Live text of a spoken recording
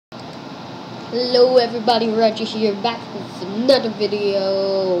Hello everybody, Reggie here, back with another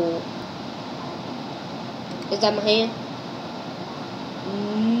video. Is that my hand?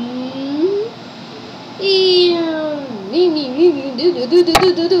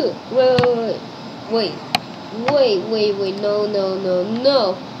 Wait,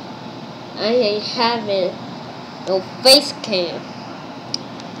 no. I ain't having no face cam.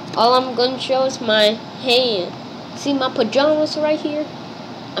 All I'm gonna show is my hand. See my pajamas right here?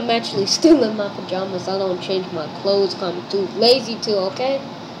 I'm actually still in my pajamas. I don't change my clothes because I'm too lazy to, okay?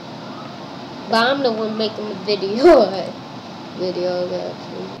 But I'm the one making the video. Videos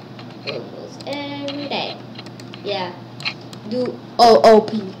actually almost every day. Yeah. Do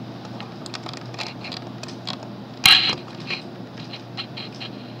OOP.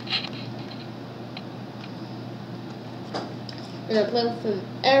 And I play with him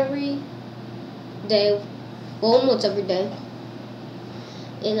every day. Well, almost every day.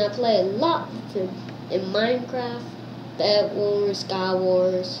 And I play a lot with him in Minecraft, Bed Wars, Sky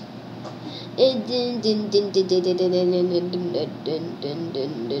Wars, and I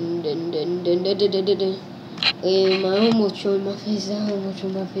almost showed my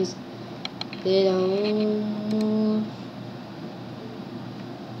face.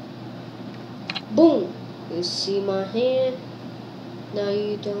 Boom! You see my hand? Now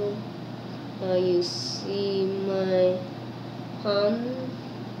you don't. Now you see my hand?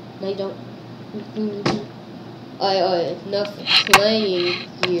 No, you don't. Enough playing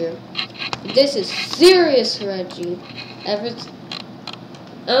here. This is serious, Reggie. I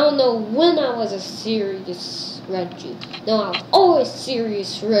don't know when I was a serious Reggie. No, I was always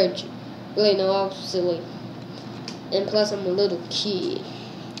serious Reggie. Really, no, I was silly. And plus, I'm a little kid.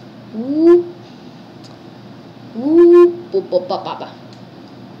 Woo.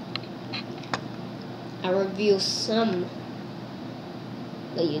 I revealed some,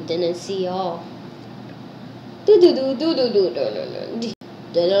 but you didn't see all.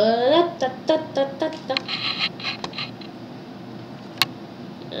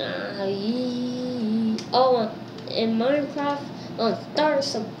 Oh, in Minecraft, start a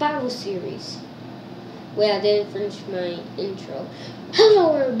survival series. Wait, I didn't finish my intro.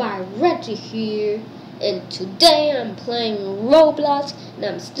 Hello everybody, Reggie here, and today I'm playing Roblox, and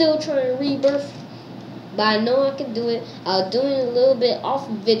I'm still trying to rebirth, but I know I can do it. I'll do it a little bit off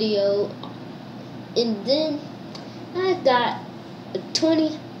video, and then I got a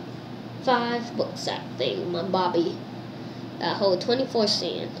 25 book sack thing, my Bobby, that hold 24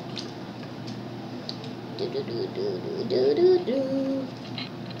 sand.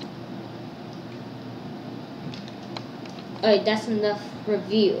 Alright, that's enough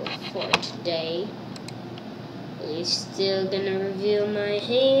review for today. We're still gonna review my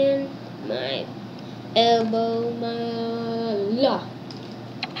hand, my elbow, my la.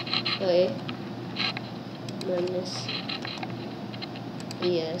 Okay. Minus.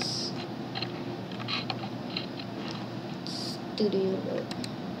 Yes. Studio mode.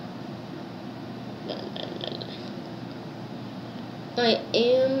 I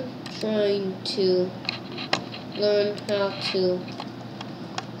am trying to learn how to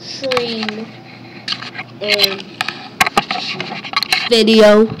stream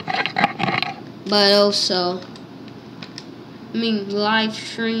video, but also, live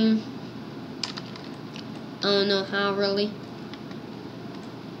stream. I don't know how really.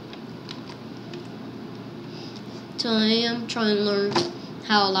 So I am trying to learn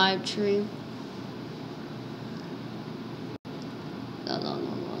how to live stream.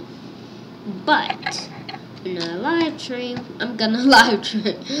 But in a live stream, I'm gonna live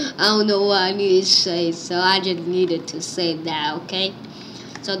stream. I don't know what I need to say, so I just needed to say that, okay?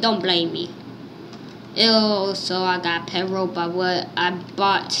 So don't blame me. Also, I got pet robot what I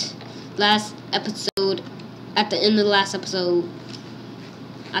bought last episode. At the end of the last episode,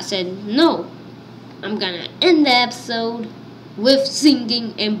 I said no. I'm gonna end the episode with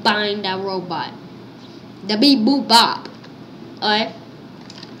singing and buying that robot. The beep boop bop. Alright?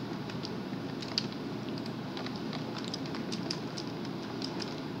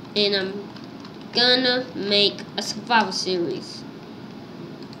 And I'm gonna make a survival series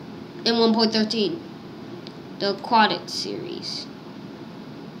in 1.13, the aquatic series.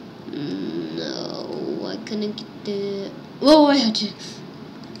 No, I couldn't get the. Oh, I had to.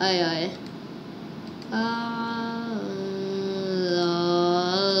 Aye.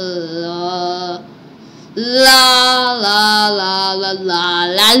 La.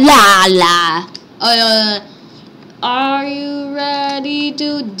 Oh, are you ready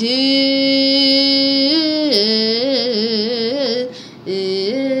to dig?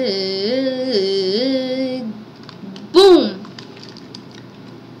 Boom!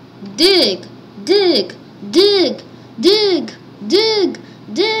 Dig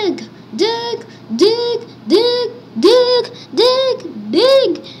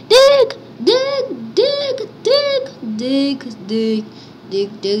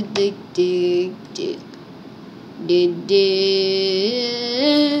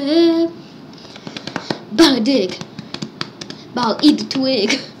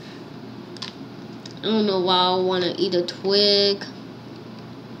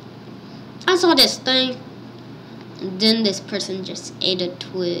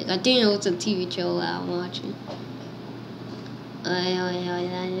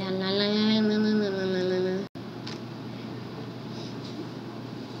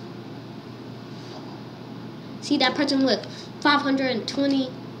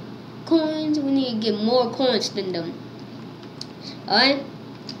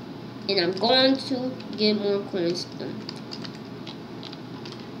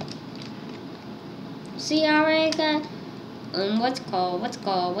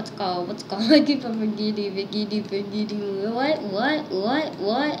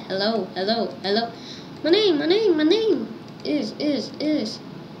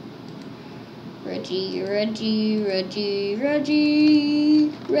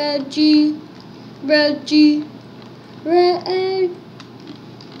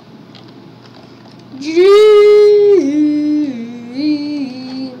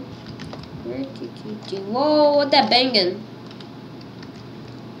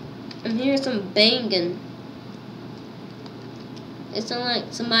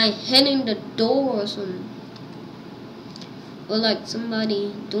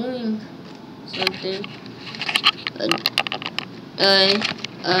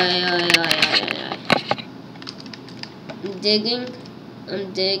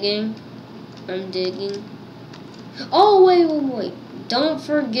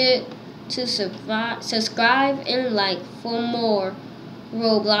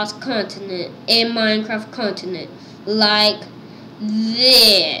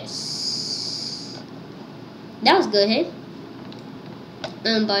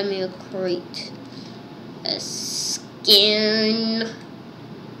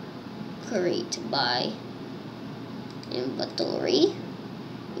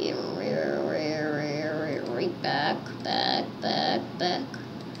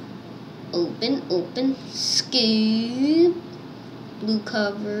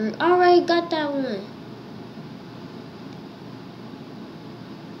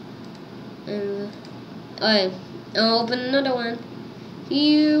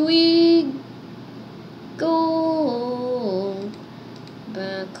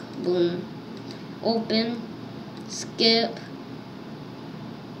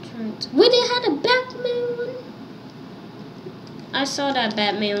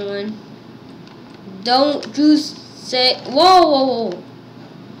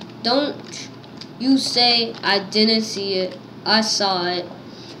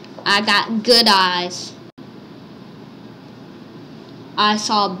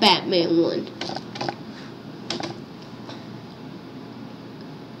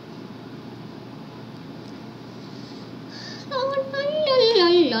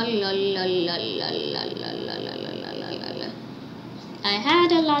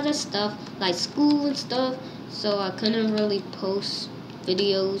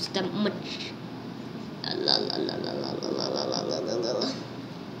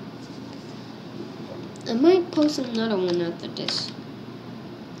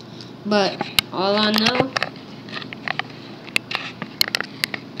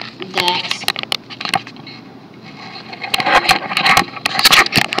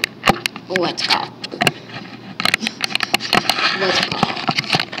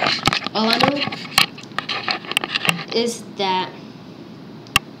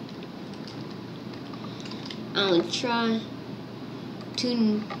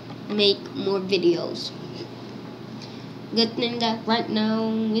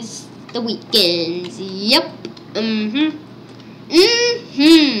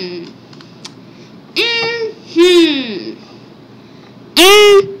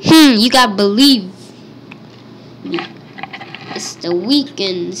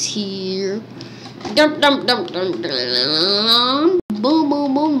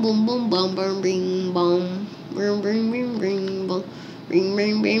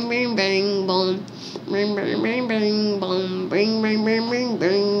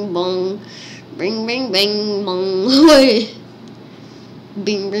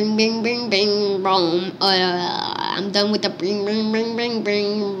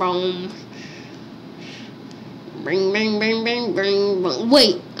Bring, bring, bring, bring, bring, bring.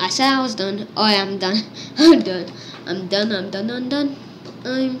 Wait, I said I was done. Oh yeah, I'm done. I'm done. I'm done. I'm done. I'm done.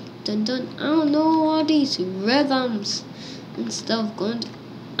 I'm done. I don't know all these rhythms and stuff going.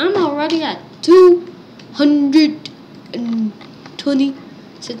 I'm already at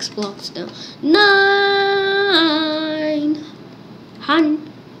 226 blocks down. 9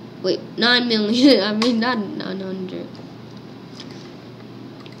 million. I mean, not 900.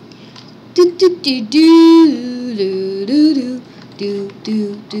 Do do do do do do do do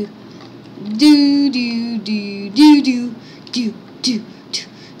do do do do do do do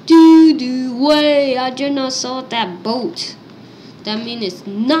do do. Wait, I just not saw that boat. That means it's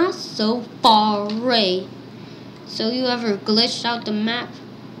not so far away. So you ever glitched out the map?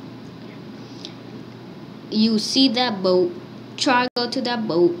 You see that boat, try to go to that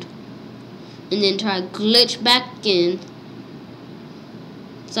boat, and then try to glitch back in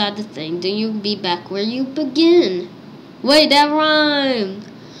inside the thing. Then you'll be back where you begin. Wait, that rhymed.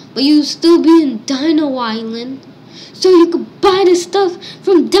 But you still be in Dino Island. So you could buy the stuff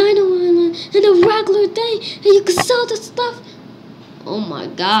from Dino Island in a regular day, and you could sell the stuff. Oh my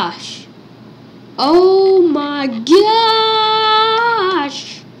gosh. Oh my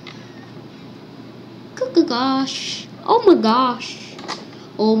gosh. Gosh. Oh my gosh.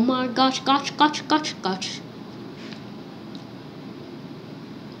 Oh my gosh, gosh.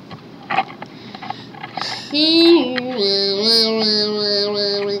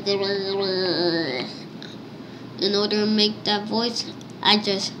 In order to make that voice,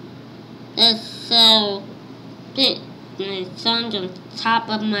 it's so thick. It's on the top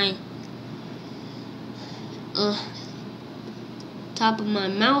of my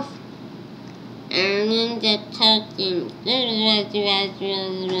mouth, and then the talking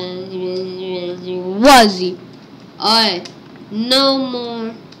Wuzzy. Alright, no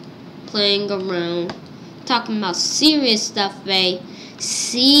more playing around, talking about serious stuff,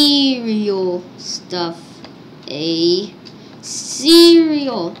 serial stuff,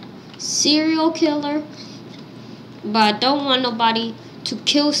 serial killer. But I don't want nobody to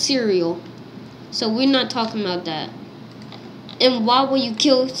kill cereal, so we're not talking about that. And why will you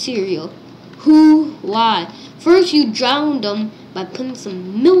kill cereal? Who? Why? First you drown them by putting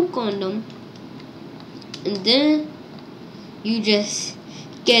some milk on them, and then you just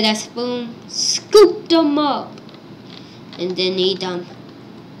get a spoon, scoop them up, and then eat them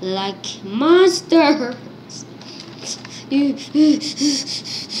like monsters. You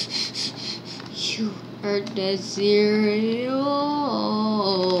heard the cereal.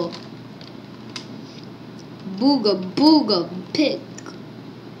 Booga booga pick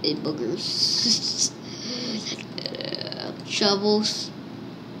it boogers. Shovels.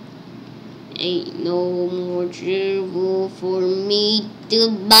 Ain't no more drill for me to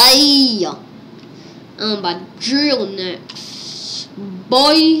buy. I'm about to drill next.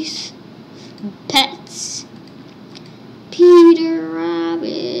 Boys, pets, Peter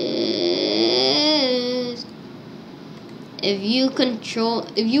Rabbit. If you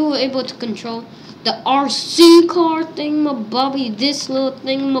were able to control the RC car thingamabobby, this little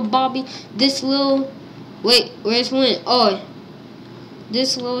thingamabobby, this little, wait, where's one? Oh,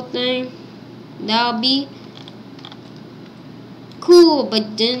 this little thing, that'll be cool,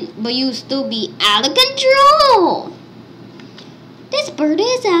 but you still be out of control. This bird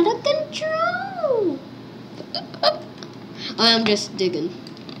is out of control. I'm just digging.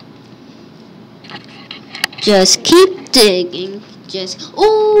 Just keep digging.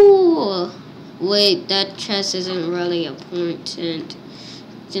 Oh, wait, that chest isn't really important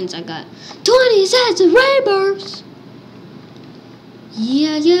since I got 20 sets of rainbows.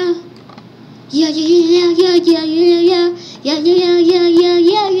 Yeah.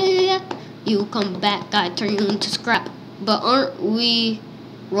 You come back, I turn you into scrap. But aren't we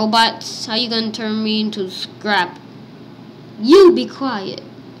robots? How you gonna turn me into scrap? You be quiet.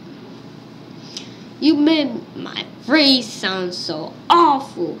 You made my phrase sound so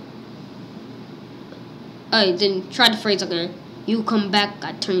awful. Alright, then try the phrase again. You come back,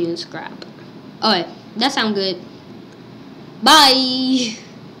 I turn you into scrap. Alright, that sounds good. Bye.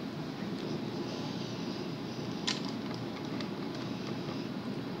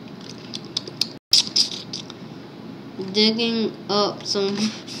 Digging up some.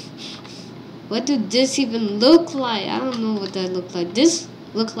 What did this even look like? I don't know what that looked like. This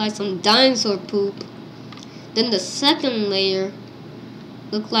looked like some dinosaur poop. Then the second layer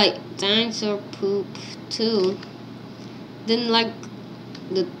looked like dinosaur poop too. Then like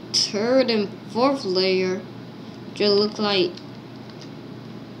the third and fourth layer just looked like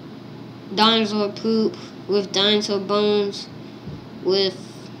dinosaur poop with dinosaur bones with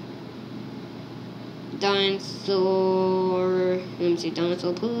Dinosaur. Let me see.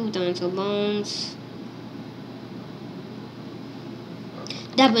 Dinosaur poop. Dinosaur bones.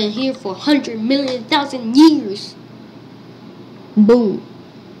 That been here for 100,000,000 years. Boom.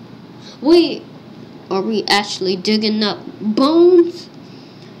 Wait. Are we actually digging up bones?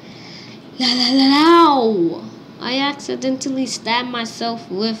 La la la la! I accidentally stabbed myself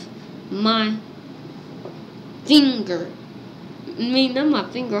with my finger. I mean, not my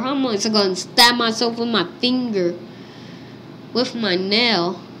finger. How am I gonna stab myself with my finger? With my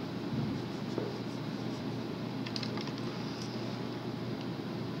nail.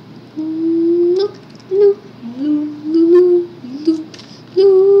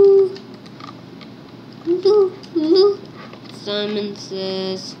 Simon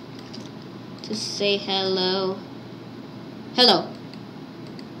says to say hello. Hello.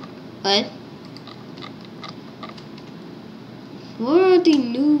 What? What are the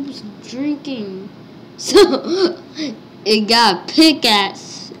noobs drinking? So, it got a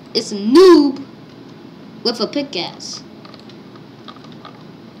pickaxe. It's a noob with a pickaxe.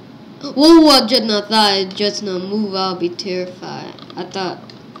 Whoa, I just not thought it just not move. I'll be terrified. I thought,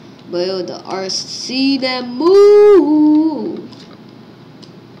 but it was the RC that moved.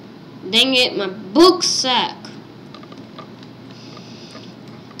 Dang it, my book sack.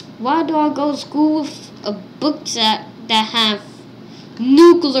 Why do I go to school with a book sack that have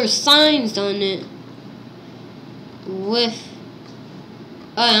nuclear signs on it? With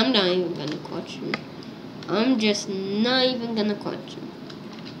I'm not even gonna question. I'm just not even gonna question.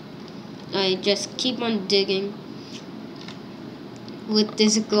 I just keep on digging with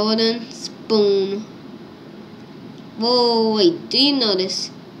this golden spoon. Whoa, wait, do you notice?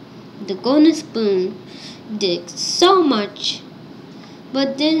 The golden spoon digs so much,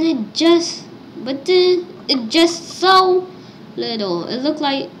 but then it just so little. It looked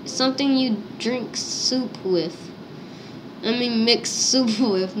like something you drink soup with. I mean mix soup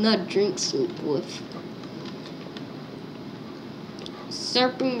with, not drink soup with.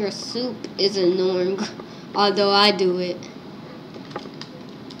 Slurping your soup is annoying, although I do it.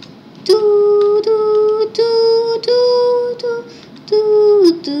 Do do do do do do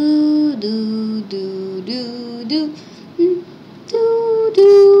do do do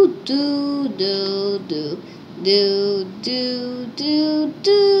do do do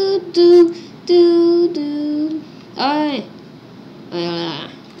do do do do. Oi,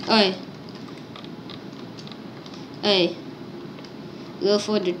 oi, oi. Go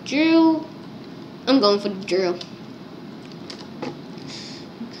for the drill. I'm going for the drill.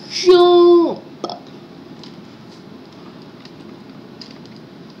 Jump.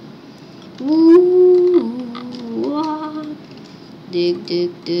 Woo, ah. Dig,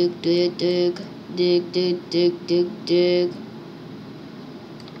 dig, dig, dig, dig, dig, dig, dig, dig, dig.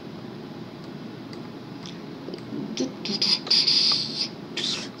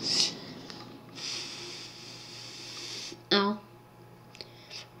 Ow.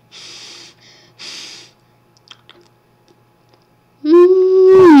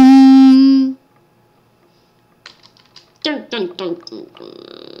 Dun, dun, dun, dun, dun.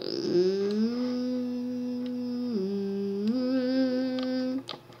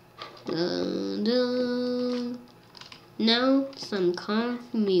 Dun, dun. Now some calm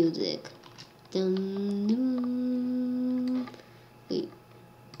music. Dun, dun. Wait,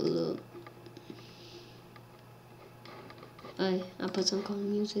 look. I put some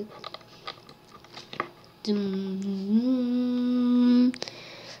calm music. Dum,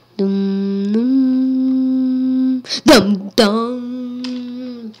 dum, dum, dum,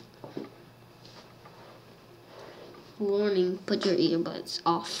 dum. Warning, put your earbuds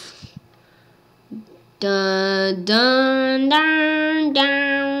off. Dun, dun, dun,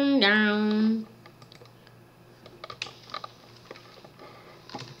 dun, dun.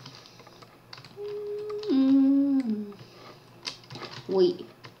 Wait,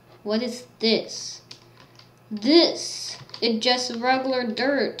 what is this? This is just regular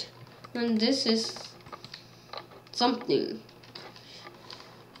dirt, and this is something.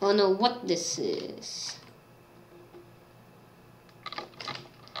 I don't know what this is.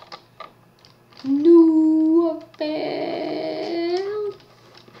 No fail.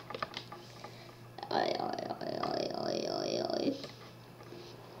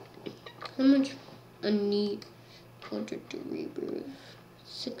 How much I need for the rebirth?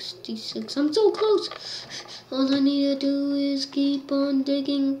 66. I'm so close. All I need to do is keep on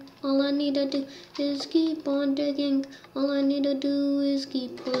digging. All I need to do is keep on digging. All I need to do is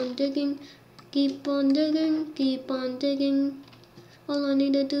keep on digging. Keep on digging. Keep on digging. All I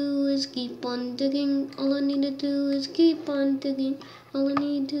need to do is keep on digging. All I need to do is keep on digging. All I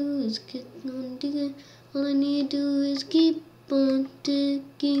need to do is keep on digging. All I need to do is keep on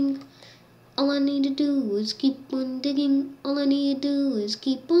digging. All I need to do is keep on digging. All I need to do is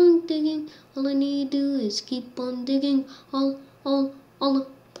keep on digging. All I need to do is keep on digging. All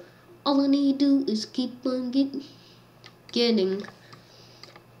I need to do is keep on getting.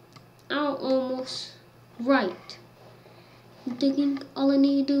 I'm almost right. Digging. All I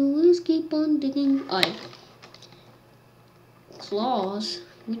need to do is keep on digging. Alright. Claws.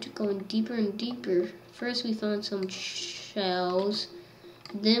 We're just going deeper and deeper. First we found some shells.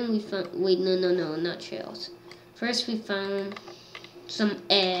 Then we found, wait, no, not shells. First we found some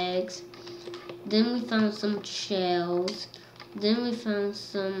eggs. Then we found some shells. Then we found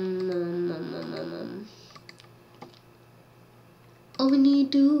some, all we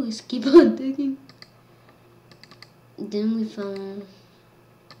need to do is keep on digging. Then we found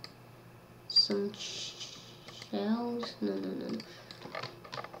some shells. No.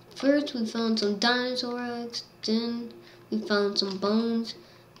 First we found some dinosaur eggs. Then we found some bones.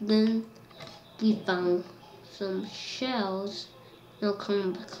 Then we found some shells. No,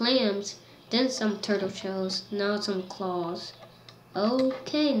 clams. Then some turtle shells. Now some claws.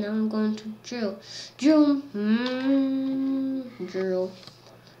 Okay, now I'm going to drill. Drill. Drill.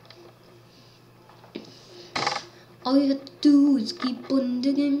 All you have to do is keep on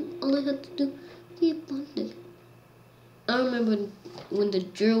digging. All I have to do, keep on digging. I remember when the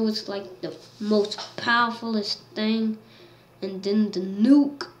drill was like the most powerfulest thing. And then the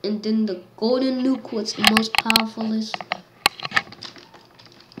nuke. And then the golden nuke was the most powerfulest.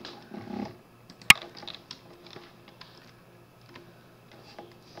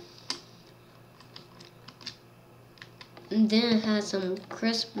 And then it had some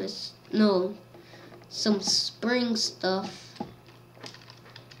some spring stuff.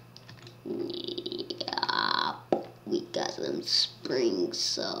 Yeah, we got some spring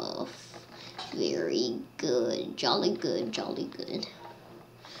stuff. Very good, jolly good, jolly good.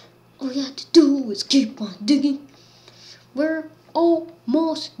 All you have to do is keep on digging. We're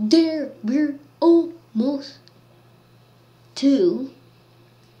almost there. We're almost to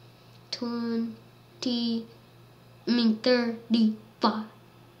 35.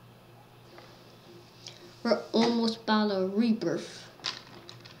 We're almost about a rebirth.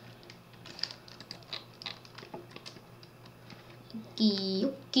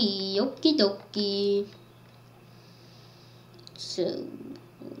 Okie dokie. So,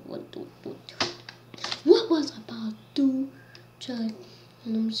 what was I about to check?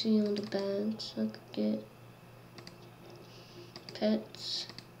 Let me see on the bags. I could get pets.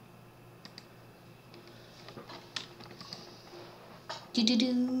 There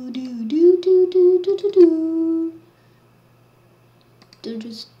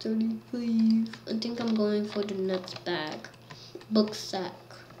is 35. I think I'm going for the next bag. Book sack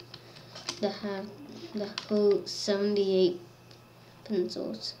that hold 78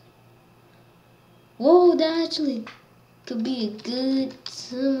 pencils. Whoa, that actually could be a good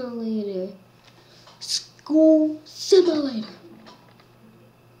simulator. School simulator.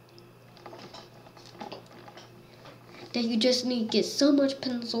 That you just need to get so much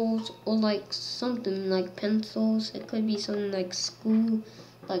pencils, or like something like pencils. It could be something like school,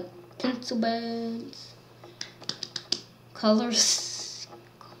 like pencil bags, colors,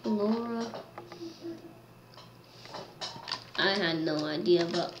 Colora. I had no idea,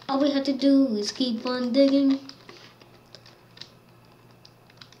 but all we have to do is keep on digging.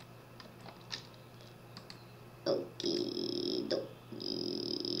 Okie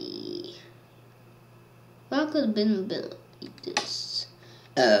dokie. Well, I could have been like this.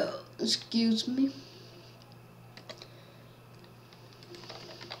 Oh, excuse me.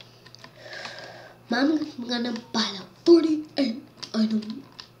 Mom, I'm gonna buy the 48 item.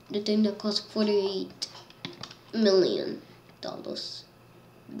 The thing that costs $48 million.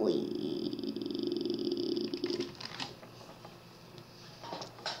 Boy.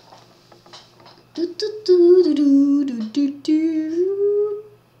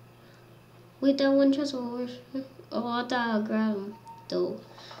 Wait, that one chest over. Oh, I thought I'd grab him though.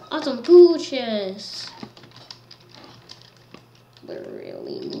 Awesome, cool chest. But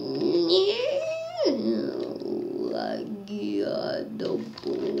really, no, I got the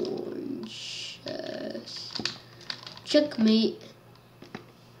born chest. Checkmate.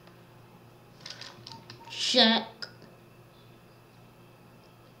 Check.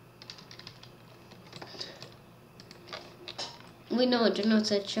 Wait, no, I did not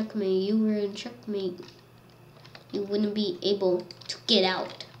say checkmate. You were in checkmate. You wouldn't be able to get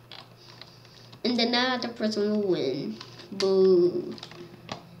out. And then that other person will win. Boo.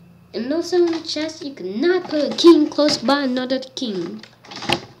 And also in the chest, you cannot put a king close by another king.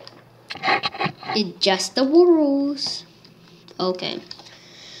 It's just the rules. Okay.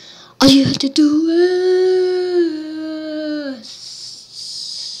 All you have to do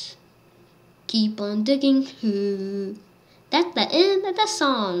is keep on digging. That's the end of the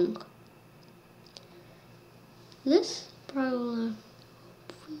song. This probably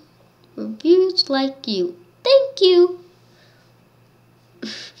reviews like you. Thank you.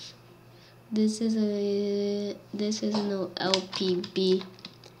 This is no LPB.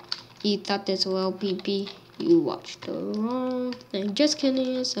 You thought this was LPB. You watched the wrong thing. Just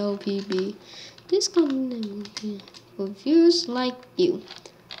kidding, it's LPB. This company reviews like you.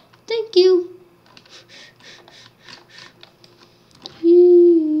 Thank you.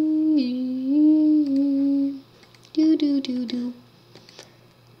 Do do do do.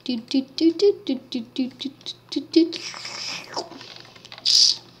 Do do do do do do do do do.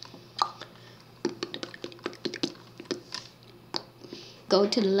 Go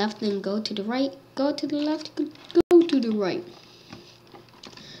to the left and go to the right. Go to the left, go to the right.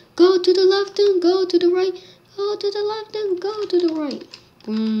 Go to the left and go to the right. Go to the left and go to the right.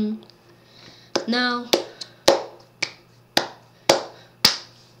 Now,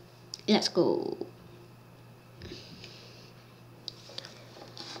 let's go.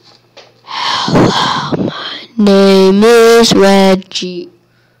 Hello, my name is Reggie.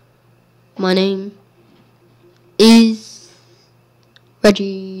 My name is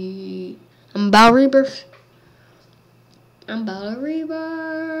Reggie. I'm about rebirth.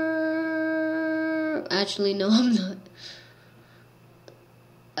 Actually, no, I'm not.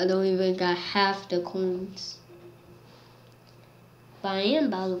 I don't even got half the coins. But I am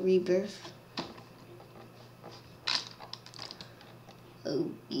about rebirth.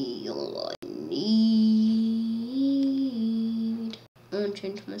 Okay, all I need. I want to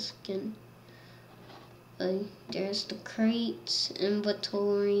change my skin. There's the crates,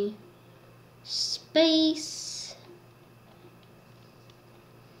 inventory, space.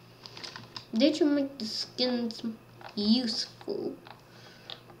 Did you make the skins useful?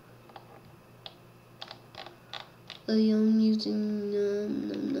 I'm using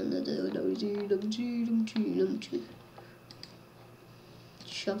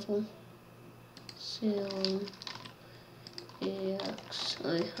shuffle, sale, AX,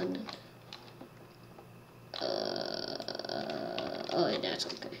 I had it. Oh, that's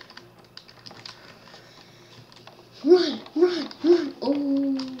okay. Run! Oh,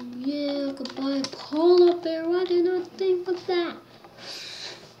 yeah, I could buy a polar bear. Why didn't I think of that?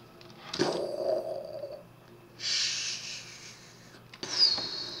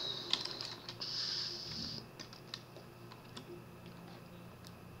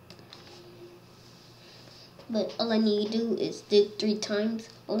 But all I need to do is dig 3 times.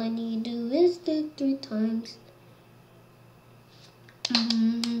 All I need to do is dig 3 times.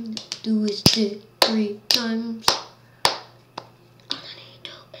 Do is dig 3 times.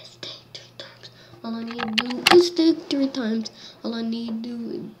 All I need to do is dig 3 times. All I need to do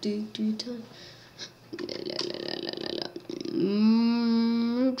is dig 3 times.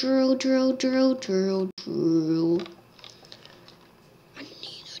 Drill.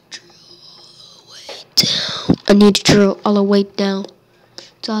 I need to drill all the way down.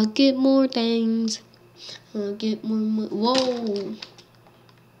 So I get more things. I'll get more money. Whoa.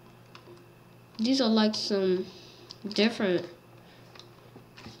 These are like some different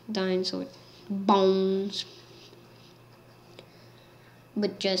dinosaur bones.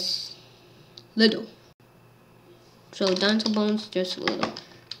 But just little. So dinosaur bones just little.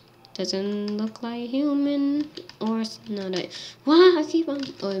 Doesn't look like human or not that. Why I keep on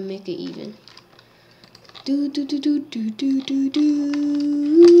make it even. Do.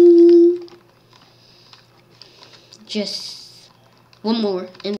 Just one more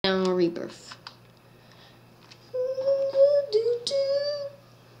and then I'll rebirth.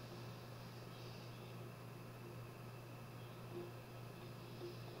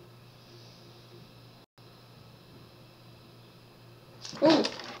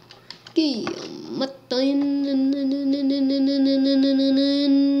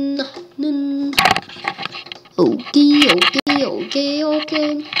 Oh, okay.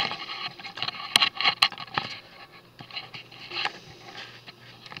 Okay.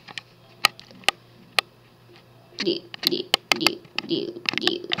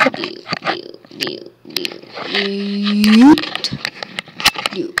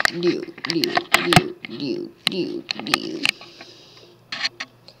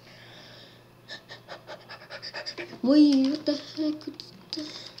 Wait, what the heck was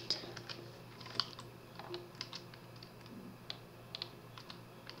that?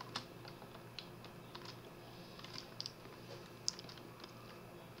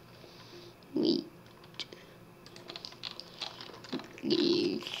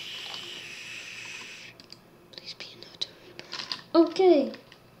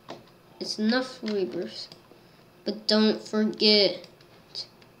 Guys, enough rebirths. But don't forget,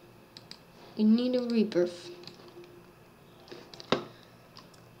 you need a rebirth.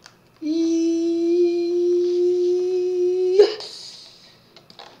 Yes!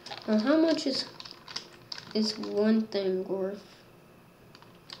 Now how much is one thing worth?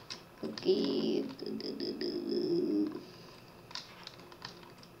 Okay.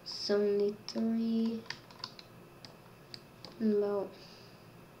 73. About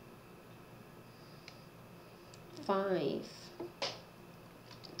 5.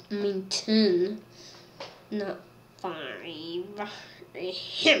 I mean 10. Not 5.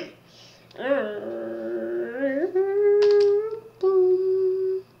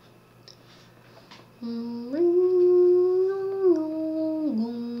 Boom.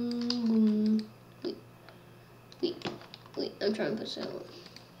 Wait, I'm trying to put that on.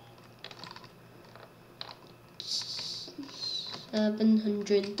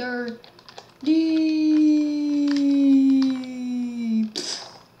 730.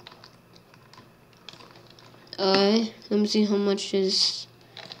 Let me see how much is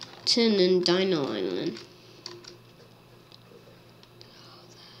 10 in Dino Island.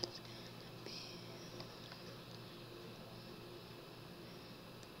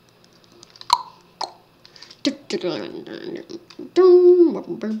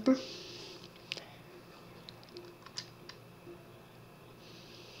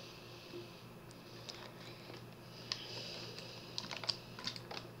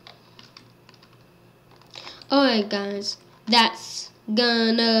 Alright guys, that's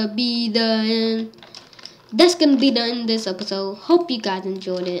gonna be the end. That's gonna be the end of this episode. Hope you guys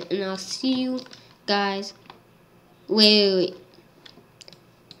enjoyed it, and I'll see you guys. Wait.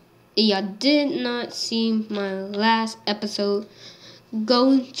 If y'all did not see my last episode,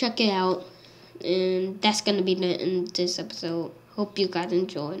 go check it out. And that's gonna be the end of this episode. Hope you guys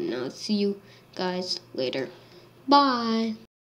enjoyed, and I'll see you guys later. Bye.